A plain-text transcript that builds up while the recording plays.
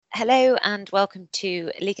Hello and welcome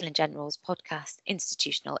to Legal & General's podcast,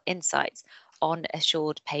 Institutional Insights on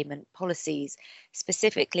Assured Payment Policies,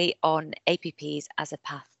 specifically on APPs as a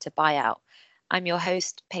path to buyout. I'm your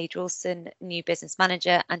host, Paige Wilson, New Business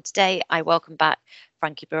Manager, and today I welcome back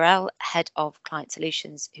Frankie Burrell, Head of Client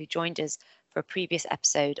Solutions, who joined us for a previous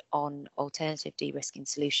episode on alternative de-risking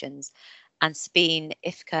solutions, and Sabine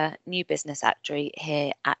Ifka, New Business Actuary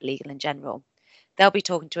here at Legal & General. They'll be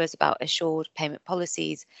talking to us about assured payment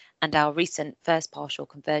policies and our recent first partial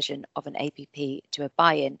conversion of an APP to a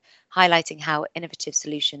buy-in, highlighting how innovative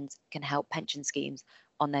solutions can help pension schemes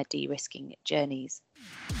on their de-risking journeys.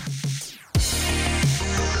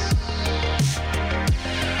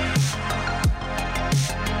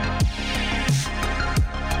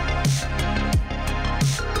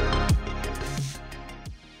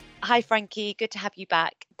 Hi, Frankie. Good to have you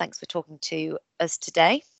back. Thanks for talking to us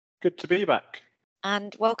today. Good to be back.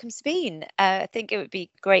 And welcome, Sabine. I think it would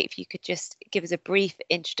be great if you could just give us a brief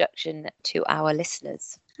introduction to our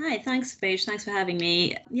listeners. Hi, thanks, Paige. Thanks for having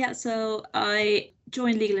me. So I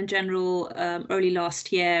joined Legal & General early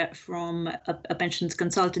last year from a pensions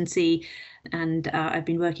consultancy, and I've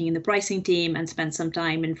been working in the pricing team and spent some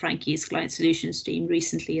time in Frankie's client solutions team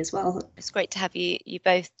recently as well. It's great to have you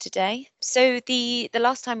both today. So the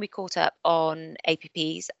last time we caught up on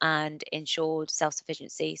APPs and insured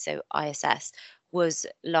self-sufficiency, so ISS, was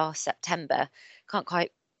last September. Can't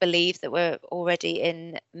quite believe that we're already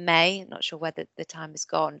in May. Not sure whether the time has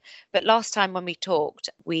gone. But last time when we talked,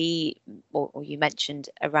 you mentioned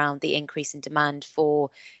around the increase in demand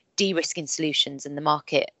for de-risking solutions, and the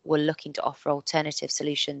market were looking to offer alternative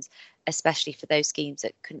solutions, especially for those schemes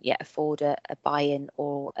that couldn't yet afford a buy-in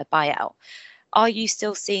or a buyout. Are you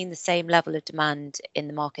still seeing the same level of demand in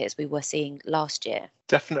the market as we were seeing last year?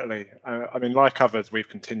 Definitely. Like others, we've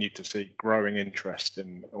continued to see growing interest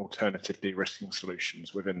in alternative de-risking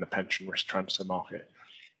solutions within the pension risk transfer market.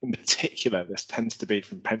 In particular, this tends to be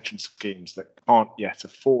from pension schemes that can't yet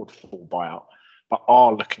afford full buyout, but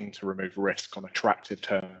are looking to remove risk on attractive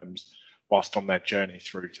terms whilst on their journey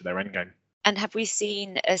through to their endgame. And have we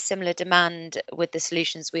seen a similar demand with the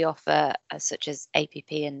solutions we offer, such as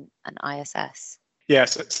APP and ISS?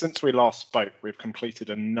 Yes, since we last spoke, we've completed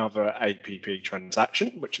another APP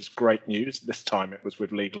transaction, which is great news. This time it was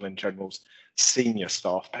with Legal & General's senior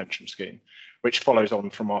staff pension scheme, which follows on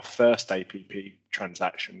from our first APP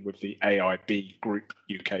transaction with the AIB Group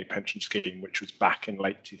UK pension scheme, which was back in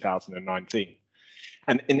late 2019.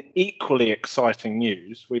 And in equally exciting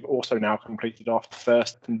news, we've also now completed our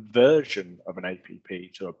first conversion of an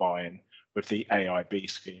APP to a buy-in with the AIB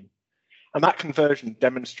scheme. And that conversion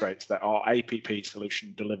demonstrates that our APP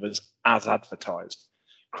solution delivers as advertised,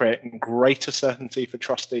 creating greater certainty for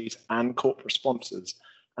trustees and corporate sponsors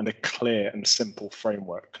and a clear and simple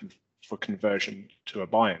framework for conversion to a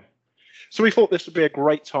buy-in. So we thought this would be a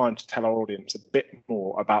great time to tell our audience a bit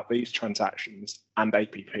more about these transactions and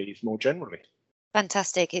APPs more generally.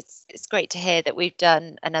 Fantastic. It's great to hear that we've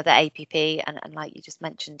done another APP and like you just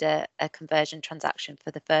mentioned, a conversion transaction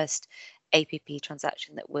for the first APP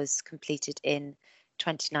transaction that was completed in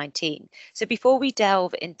 2019. So before we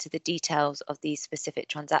delve into the details of these specific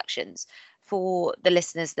transactions, for the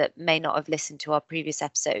listeners that may not have listened to our previous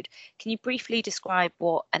episode, can you briefly describe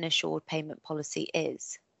what an assured payment policy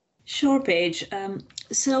is? Sure, Paige.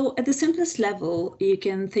 So at the simplest level, you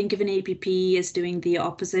can think of an APP as doing the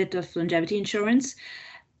opposite of longevity insurance.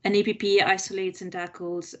 An APP isolates and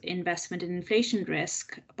tackles investment and inflation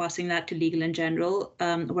risk, passing that to Legal & General,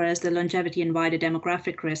 whereas the longevity and wider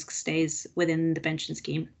demographic risk stays within the pension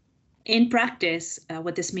scheme. In practice,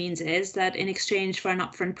 what this means is that in exchange for an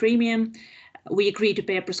upfront premium, we agree to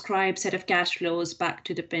pay a prescribed set of cash flows back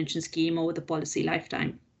to the pension scheme over the policy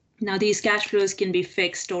lifetime. Now, these cash flows can be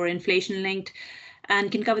fixed or inflation linked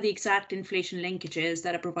and can cover the exact inflation linkages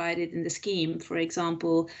that are provided in the scheme. For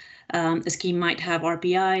example, a scheme might have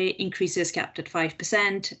RPI increases capped at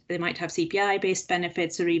 5%. They might have CPI-based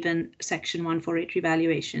benefits or even Section 148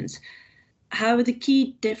 revaluations. However, the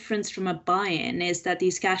key difference from a buy-in is that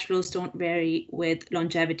these cash flows don't vary with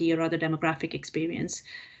longevity or other demographic experience.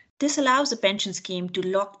 This allows a pension scheme to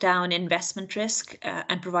lock down investment risk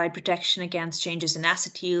and provide protection against changes in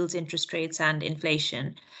asset yields, interest rates, and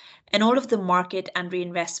inflation. And all of the market and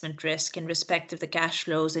reinvestment risk in respect of the cash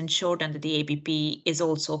flows insured under the APP is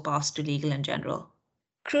also passed to Legal & General.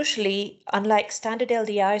 Crucially, unlike standard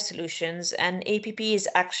LDI solutions, an APP is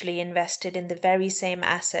actually invested in the very same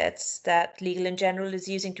assets that Legal & General is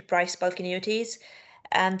using to price bulk annuities,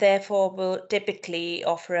 and therefore will typically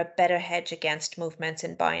offer a better hedge against movements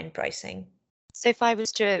in buy-in pricing. So if I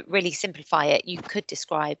was to really simplify it, you could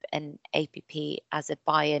describe an APP as a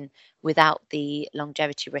buy-in without the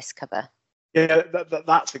longevity risk cover. Yeah,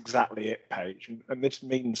 that's exactly it, Paige. And this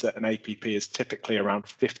means that an APP is typically around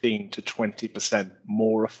 15 to 20%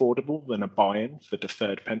 more affordable than a buy-in for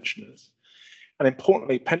deferred pensioners. And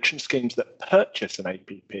importantly, pension schemes that purchase an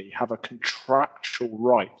APP have a contractual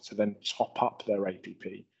right to then top up their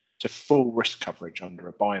APP to full risk coverage under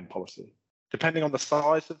a buy-in policy. Depending on the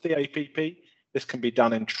size of the APP, this can be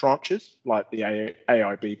done in tranches, like the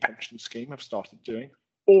AIB pension scheme have started doing,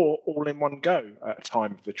 or all in one go at a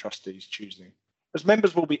time of the trustees choosing. As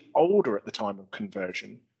members will be older at the time of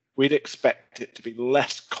conversion, we'd expect it to be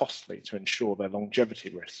less costly to ensure their longevity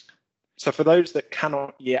risk. So for those that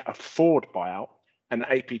cannot yet afford buyout, an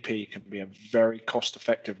APP can be a very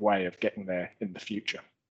cost-effective way of getting there in the future.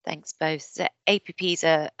 Thanks both. So APPs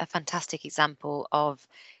are a fantastic example of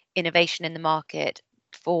innovation in the market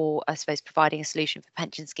for, I suppose, providing a solution for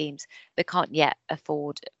pension schemes that can't yet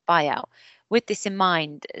afford buyout. With this in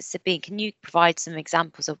mind, Sabine, can you provide some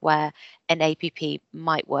examples of where an APP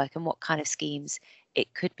might work and what kind of schemes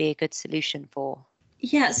it could be a good solution for?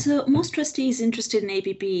 Yeah, so most trustees interested in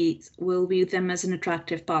APPs will view them as an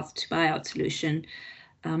attractive path to buyout solution.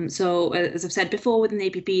 So as I've said before, with an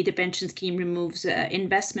APP, the pension scheme removes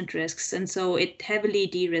investment risks, and so it heavily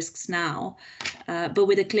de-risks now, but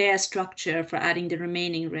with a clear structure for adding the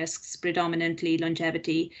remaining risks, predominantly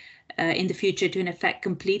longevity, in the future to in effect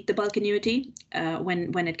complete the bulk annuity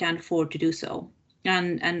when it can't afford to do so.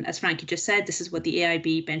 And as Frankie just said, this is what the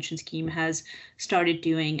AIB pension scheme has started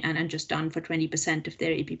doing and just done for 20% of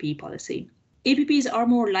their APP policy. APPs are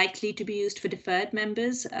more likely to be used for deferred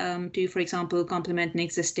members to, for example, complement an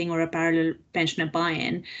existing or a parallel pensioner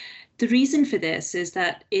buy-in. The reason for this is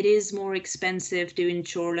that it is more expensive to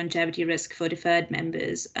insure longevity risk for deferred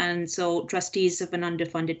members. And so trustees of an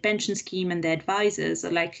underfunded pension scheme and their advisors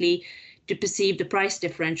are likely to perceive the price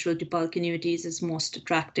differential to bulk annuities as most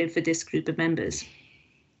attractive for this group of members.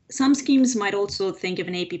 Some schemes might also think of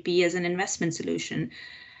an APP as an investment solution.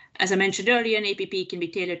 As I mentioned earlier, an APP can be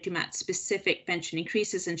tailored to match specific pension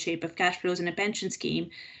increases in shape of cash flows in a pension scheme.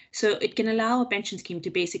 So it can allow a pension scheme to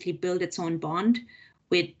basically build its own bond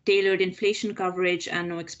with tailored inflation coverage and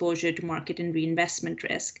no exposure to market and reinvestment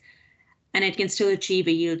risk. And it can still achieve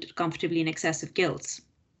a yield comfortably in excess of gilts.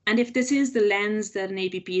 And if this is the lens that an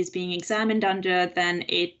APP is being examined under, then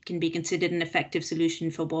it can be considered an effective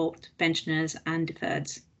solution for both pensioners and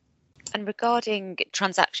deferreds. And regarding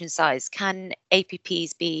transaction size, can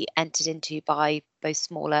APPs be entered into by both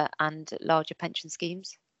smaller and larger pension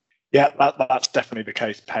schemes? Yeah, that's definitely the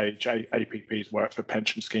case, Paige. APPs work for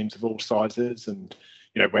pension schemes of all sizes, and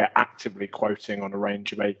we're actively quoting on a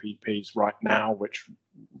range of APPs right now, which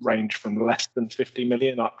range from less than 50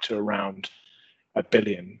 million up to around $1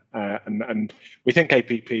 billion. And we think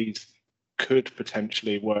APPs could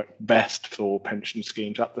potentially work best for pension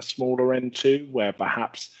schemes at the smaller end too, where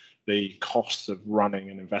perhaps the costs of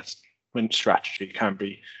running an investment strategy can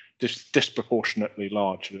be disproportionately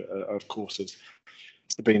large. Of course, as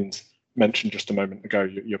Sabine's mentioned just a moment ago,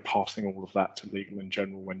 you're passing all of that to Legal &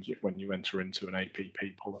 General when you enter into an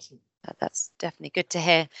APP policy. That's definitely good to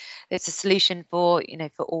hear. It's a solution for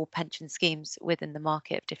for all pension schemes within the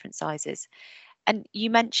market of different sizes. And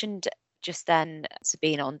you mentioned just then,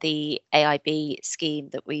 Sabine, on the AIB scheme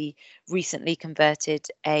that we recently converted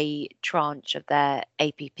a tranche of their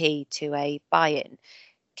APP to a buy-in.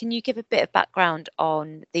 Can you give a bit of background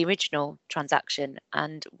on the original transaction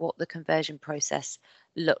and what the conversion process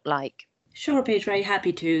looked like? Sure, Paige, very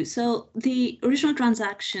happy to. So the original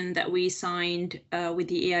transaction that we signed with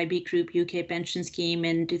the AIB Group UK pension scheme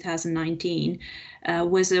in 2019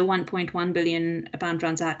 was a £1.1 billion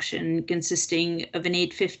transaction consisting of an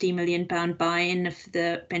 £850 million buy-in of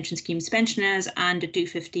the pension scheme's pensioners and a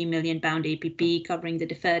 £250 million APP covering the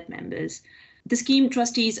deferred members. The scheme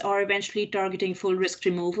trustees are eventually targeting full risk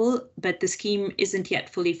removal, but the scheme isn't yet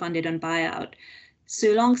fully funded on buyout.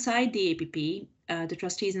 So alongside the APP, the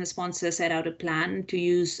trustees and the sponsor set out a plan to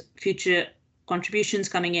use future contributions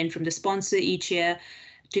coming in from the sponsor each year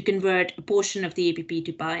to convert a portion of the APP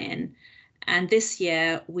to buy-in. And this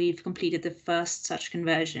year, we've completed the first such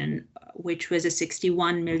conversion, which was a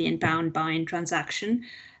 £61 million buy-in transaction,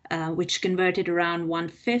 which converted around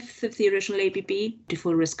 1/5 of the original APP to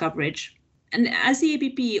full risk coverage. And as the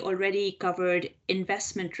APP already covered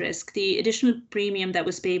investment risk, the additional premium that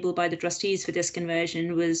was payable by the trustees for this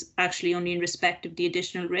conversion was actually only in respect of the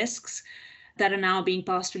additional risks that are now being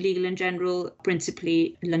passed to Legal & General,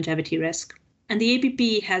 principally longevity risk. And the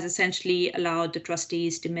APP has essentially allowed the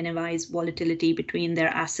trustees to minimize volatility between their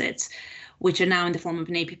assets, which are now in the form of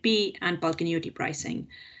an APP and bulk annuity pricing.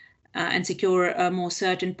 and secure a more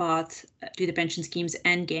certain path to the pension scheme's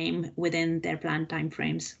endgame within their planned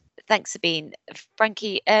timeframes. Thanks, Sabine.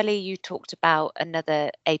 Frankie, earlier you talked about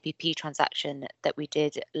another APP transaction that we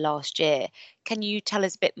did last year. Can you tell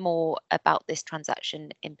us a bit more about this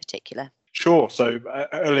transaction in particular? Sure. So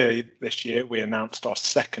earlier this year, we announced our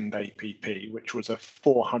second APP, which was a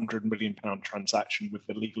 £400 million transaction with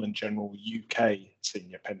the Legal & General UK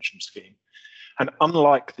Senior Pension Scheme. And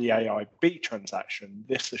unlike the AIB transaction,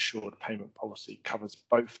 this assured payment policy covers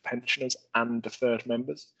both pensioners and deferred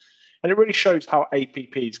members. And it really shows how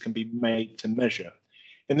APPs can be made to measure.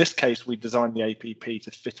 In this case, we designed the APP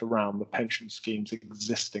to fit around the pension scheme's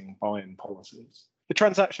existing buy-in policies. The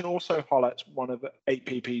transaction also highlights one of the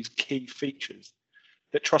APP's key features,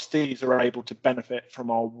 that trustees are able to benefit from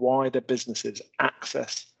our wider business's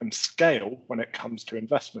access and scale when it comes to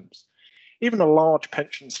investments. Even a large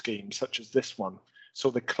pension scheme such as this one saw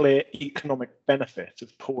the clear economic benefit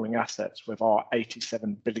of pooling assets with our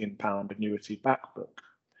 £87 billion annuity backbook.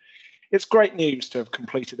 It's great news to have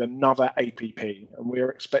completed another APP, and we are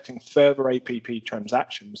expecting further APP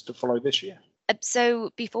transactions to follow this year.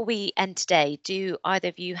 So before we end today, do either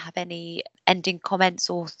of you have any ending comments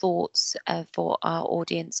or thoughts for our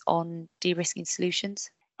audience on de-risking solutions?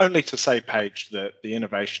 Only to say, Paige, that the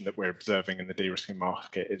innovation that we're observing in the de-risking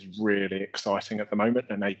market is really exciting at the moment,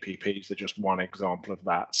 and APPs are just one example of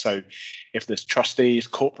that. So if there's trustees,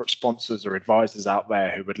 corporate sponsors or advisors out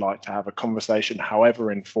there who would like to have a conversation,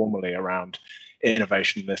 however informally, around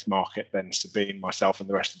innovation in this market, then Sabine, myself and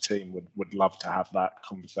the rest of the team would love to have that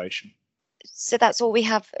conversation. So that's all we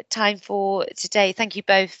have time for today. Thank you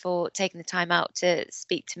both for taking the time out to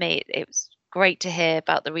speak to me. It was great to hear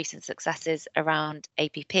about the recent successes around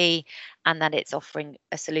APP and that it's offering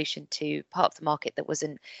a solution to part of the market that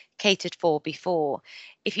wasn't catered for before.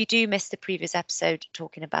 If you do miss the previous episode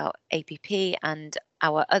talking about APP and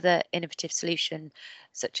our other innovative solution,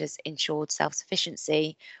 such as insured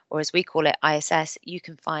self-sufficiency, or as we call it, ISS, you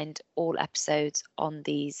can find all episodes on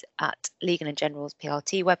these at Legal & General's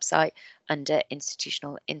PLT website under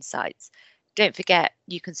Institutional Insights. Don't forget,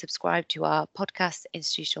 you can subscribe to our podcast,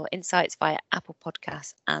 Institutional Insights, via Apple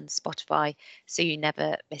Podcasts and Spotify, so you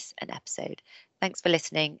never miss an episode. Thanks for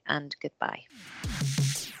listening and goodbye.